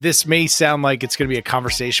This may sound like it's going to be a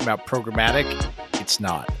conversation about programmatic. It's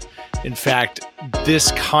not. In fact,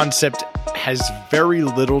 this concept has very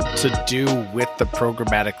little to do with the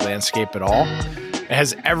programmatic landscape at all. It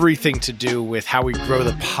has everything to do with how we grow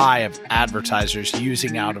the pie of advertisers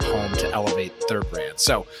using out-of-home to elevate their brand.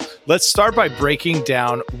 So let's start by breaking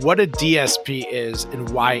down what a DSP is and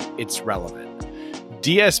why it's relevant.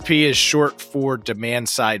 DSP is short for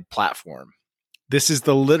demand-side platform. This is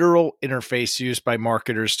the literal interface used by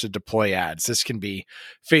marketers to deploy ads. This can be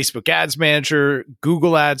Facebook Ads Manager,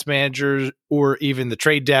 Google Ads Manager, or even the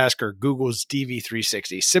Trade Desk or Google's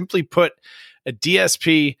DV360. Simply put, a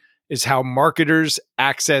DSP is how marketers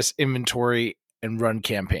access inventory and run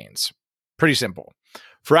campaigns. Pretty simple.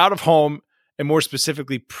 For out-of-home, and more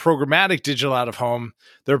specifically programmatic digital out-of-home,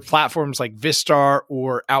 there are platforms like Vistar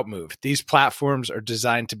or Outmove. These platforms are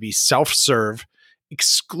designed to be self-serve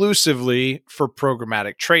exclusively for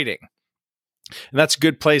programmatic trading. And that's a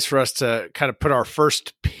good place for us to kind of put our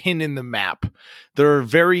first pin in the map. There are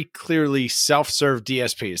very clearly self-serve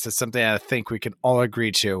DSPs. That's something I think we can all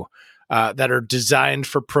agree to, that are designed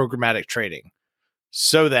for programmatic trading.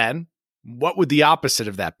 So then, what would the opposite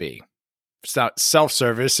of that be? If it's not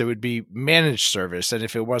self-service, it would be managed service. And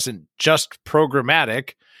if it wasn't just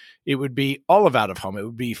programmatic, it would be all of out-of-home. It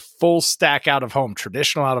would be full stack out-of-home,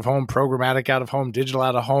 traditional out-of-home, programmatic out-of-home, digital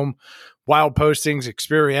out-of-home, wild postings,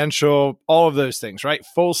 experiential, all of those things, right?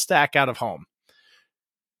 Full stack out-of-home,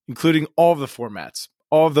 including all of the formats,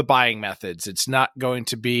 all of the buying methods. It's not going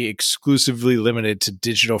to be exclusively limited to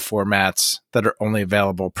digital formats that are only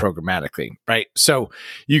available programmatically, right? So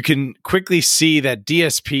you can quickly see that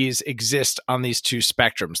DSPs exist on these two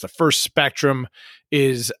spectrums. The first spectrum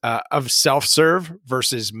is of self-serve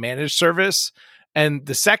versus managed service. And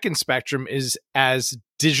the second spectrum is as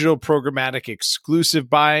digital programmatic exclusive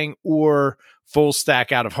buying or full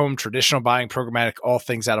stack out of home, traditional buying, programmatic, all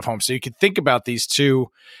things out of home. So you can think about these two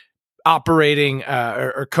operating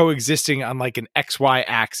or coexisting on like an XY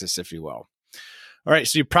axis, if you will. All right,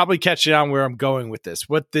 so you're probably catching on where I'm going with this.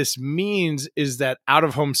 What this means is that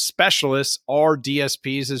out-of-home specialists are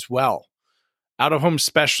DSPs as well. Out-of-home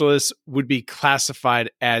specialists would be classified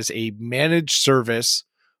as a managed service,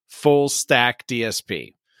 full stack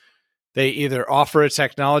DSP. They either offer a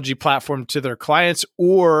technology platform to their clients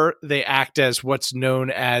or they act as what's known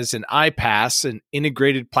as an iPaaS, an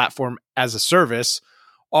integrated platform as a service,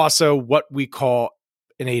 also what we call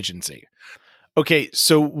an agency. Okay,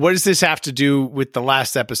 so what does this have to do with the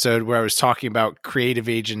last episode where I was talking about creative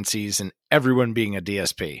agencies and everyone being a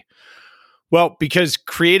DSP? Well, because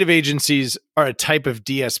creative agencies are a type of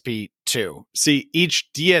DSP too. See, each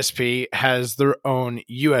DSP has their own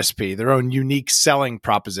USP, their own unique selling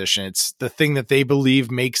proposition. It's the thing that they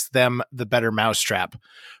believe makes them the better mousetrap.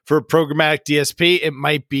 For a programmatic DSP, it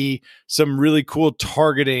might be some really cool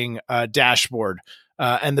targeting dashboard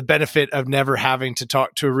and the benefit of never having to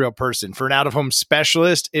talk to a real person. For an out-of-home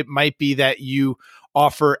specialist, it might be that you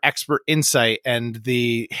offer expert insight and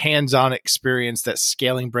the hands-on experience that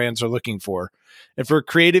scaling brands are looking for. And for a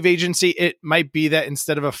creative agency, it might be that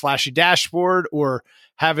instead of a flashy dashboard or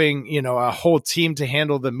having, a whole team to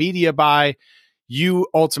handle the media buy, you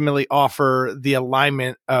ultimately offer the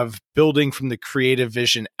alignment of building from the creative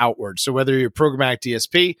vision outward. So whether you're a programmatic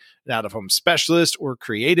DSP, an out-of-home specialist, or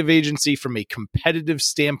creative agency, from a competitive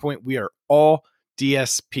standpoint, we are all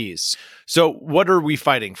DSPs. So what are we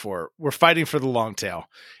fighting for? We're fighting for the long tail.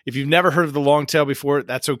 If you've never heard of the long tail before,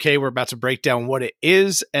 that's okay. We're about to break down what it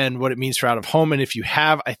is and what it means for out of home. And if you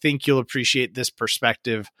have, I think you'll appreciate this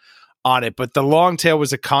perspective on it. But the long tail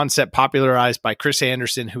was a concept popularized by Chris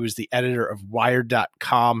Anderson, who is the editor of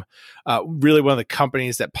Wired.com, really one of the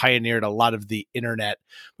companies that pioneered a lot of the internet.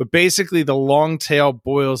 But basically, the long tail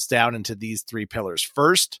boils down into these three pillars.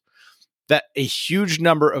 First, that a huge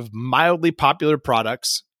number of mildly popular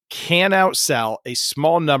products can outsell a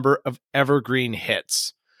small number of evergreen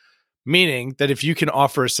hits. Meaning that if you can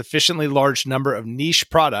offer a sufficiently large number of niche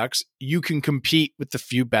products, you can compete with the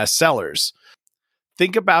few best sellers.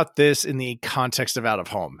 Think about this in the context of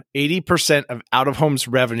out-of-home. 80% of out-of-home's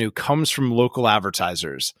revenue comes from local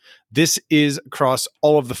advertisers. This is across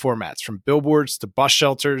all of the formats, from billboards to bus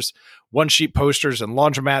shelters, one-sheet posters and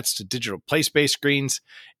laundromats to digital place-based screens.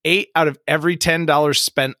 8 out of every $10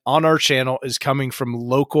 spent on our channel is coming from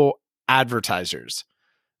local advertisers.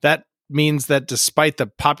 That means that despite the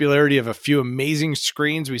popularity of a few amazing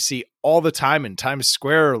screens we see all the time in Times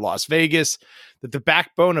Square or Las Vegas, that the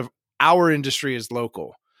backbone of our industry is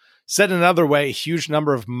local. Said another way, a huge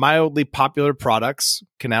number of mildly popular products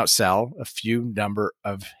can outsell a few number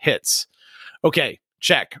of hits. Okay,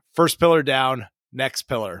 check. First pillar down, next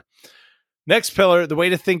pillar. Next pillar, the way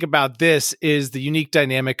to think about this is the unique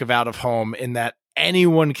dynamic of out of home in that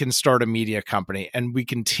anyone can start a media company, and we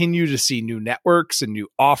continue to see new networks and new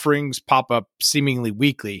offerings pop up seemingly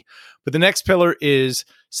weekly. But the next pillar is,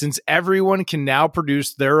 since everyone can now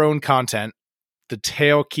produce their own content, the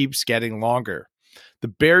tail keeps getting longer. The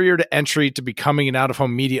barrier to entry to becoming an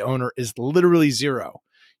out-of-home media owner is literally zero.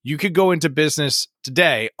 You could go into business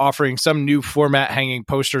today offering some new format, hanging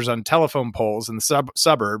posters on telephone poles in the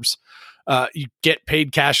suburbs. You get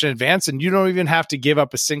paid cash in advance, and you don't even have to give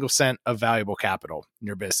up a single cent of valuable capital in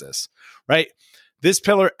your business, right? This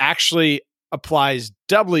pillar actually applies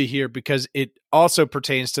doubly here because it also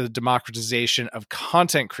pertains to the democratization of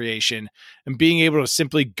content creation and being able to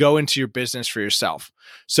simply go into your business for yourself.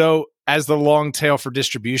 So as the long tail for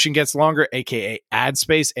distribution gets longer, aka ad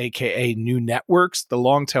space, aka new networks, the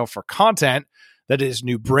long tail for content, that is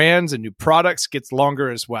new brands and new products, gets longer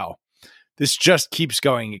as well. This just keeps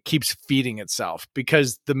going. It keeps feeding itself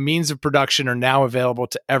because the means of production are now available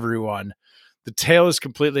to everyone. The tail is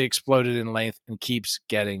completely exploded in length and keeps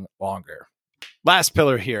getting longer. Last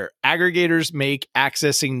pillar here, aggregators make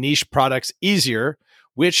accessing niche products easier,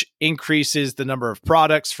 which increases the number of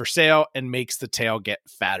products for sale and makes the tail get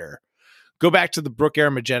fatter. Go back to the Brooke Air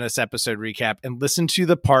Magennis episode recap and listen to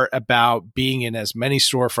the part about being in as many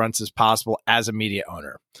storefronts as possible as a media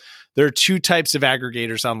owner. There are two types of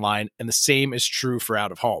aggregators online, and the same is true for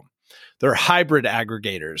out of home. There are hybrid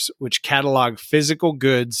aggregators, which catalog physical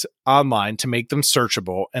goods online to make them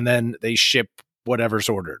searchable, and then they ship whatever's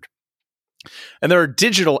ordered. And there are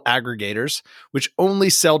digital aggregators, which only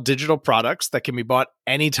sell digital products that can be bought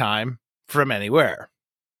anytime from anywhere.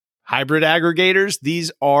 Hybrid aggregators,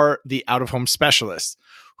 these are the out-of-home specialists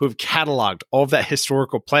who have cataloged all of that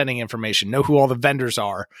historical planning information, know who all the vendors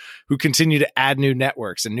are, who continue to add new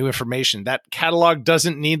networks and new information. That catalog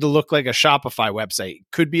doesn't need to look like a Shopify website.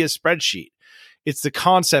 It could be a spreadsheet. It's the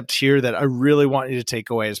concept here that I really want you to take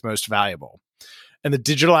away as most valuable. And the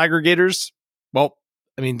digital aggregators, well,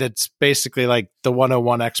 I mean, that's basically like the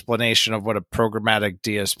 101 explanation of what a programmatic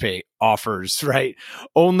DSP offers, right?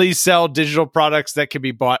 Only sell digital products that can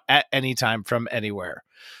be bought at any time from anywhere.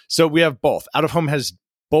 So we have both. Out of home has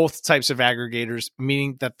both types of aggregators,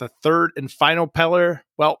 meaning that the third and final pillar,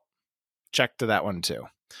 well, check to that one too.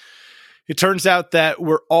 It turns out that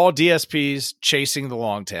we're all DSPs chasing the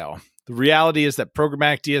long tail. The reality is that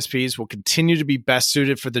programmatic DSPs will continue to be best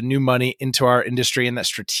suited for the new money into our industry, and that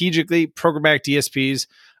strategically, programmatic DSPs,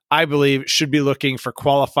 I believe, should be looking for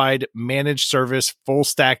qualified managed service full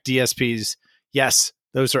stack DSPs. Yes,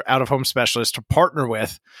 those are out-of-home specialists to partner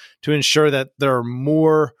with to ensure that there are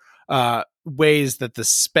more ways that the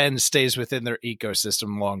spend stays within their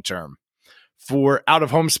ecosystem long-term. For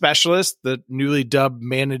out-of-home specialists, the newly dubbed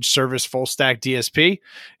managed service full stack DSP,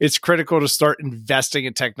 it's critical to start investing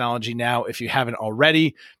in technology now if you haven't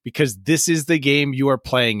already, because this is the game you are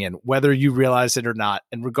playing in, whether you realize it or not,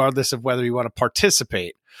 and regardless of whether you want to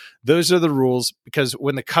participate. Those are the rules, because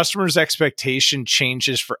when the customer's expectation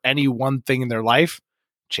changes for any one thing in their life,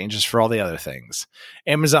 changes for all the other things.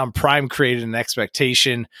 Amazon Prime created an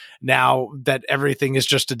expectation now that everything is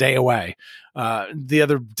just a day away. The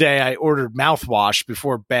other day, I ordered mouthwash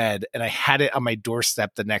before bed, and I had it on my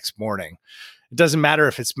doorstep the next morning. It doesn't matter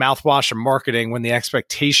if it's mouthwash or marketing. When the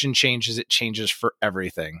expectation changes, it changes for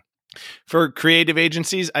everything. For creative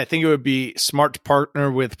agencies, I think it would be smart to partner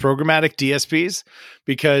with programmatic DSPs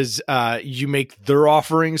because you make their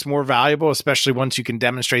offerings more valuable, especially once you can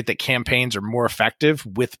demonstrate that campaigns are more effective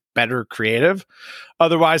with better creative.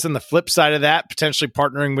 Otherwise, on the flip side of that, potentially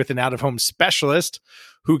partnering with an out-of-home specialist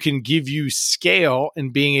who can give you scale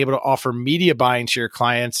in being able to offer media buying to your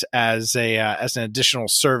clients as an additional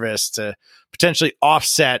service to potentially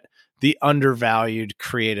offset the undervalued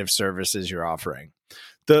creative services you're offering.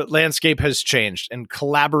 The landscape has changed and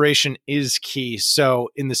collaboration is key. So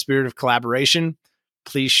in the spirit of collaboration,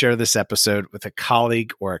 please share this episode with a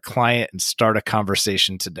colleague or a client and start a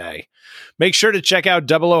conversation today. Make sure to check out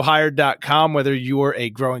doubleohired.com, whether you are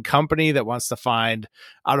a growing company that wants to find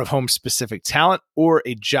out-of-home specific talent or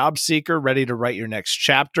a job seeker ready to write your next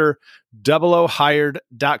chapter.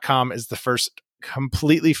 Doubleohired.com is the first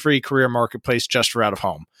completely free career marketplace just for out of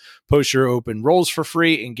home. Post your open roles for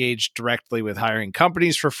free, engage directly with hiring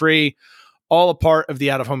companies for free, all a part of the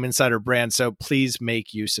Out of Home Insider brand. So please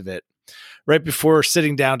make use of it. Right before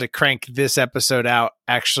sitting down to crank this episode out,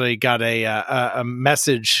 actually got a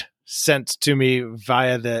message sent to me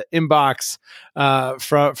via the inbox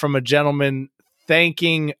from a gentleman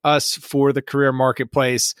thanking us for the career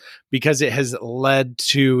marketplace because it has led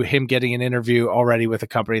to him getting an interview already with a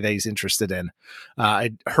company that he's interested in.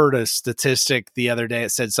 I heard a statistic the other day.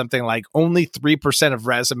 It said something like only 3% of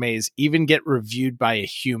resumes even get reviewed by a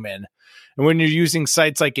human. And when you're using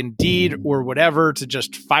sites like Indeed or whatever to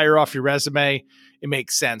just fire off your resume, it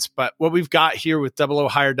makes sense. But what we've got here with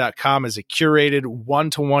doubleohire.com is a curated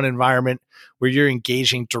one-to-one environment where you're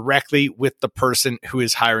engaging directly with the person who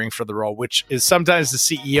is hiring for the role, which is sometimes the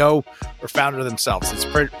CEO or founder themselves. It's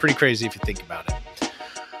pretty crazy if you think about it.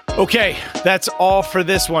 Okay, that's all for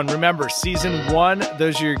this one. Remember, season 1,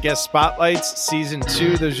 those are your guest spotlights. Season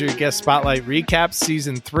 2, those are your guest spotlight recaps.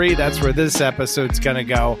 Season 3, that's where this episode's going to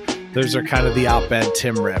go. Those are kind of the op-ed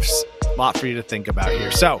Tim riffs. A lot for you to think about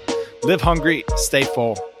here. So live hungry, stay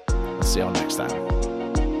full. We'll see y'all next time.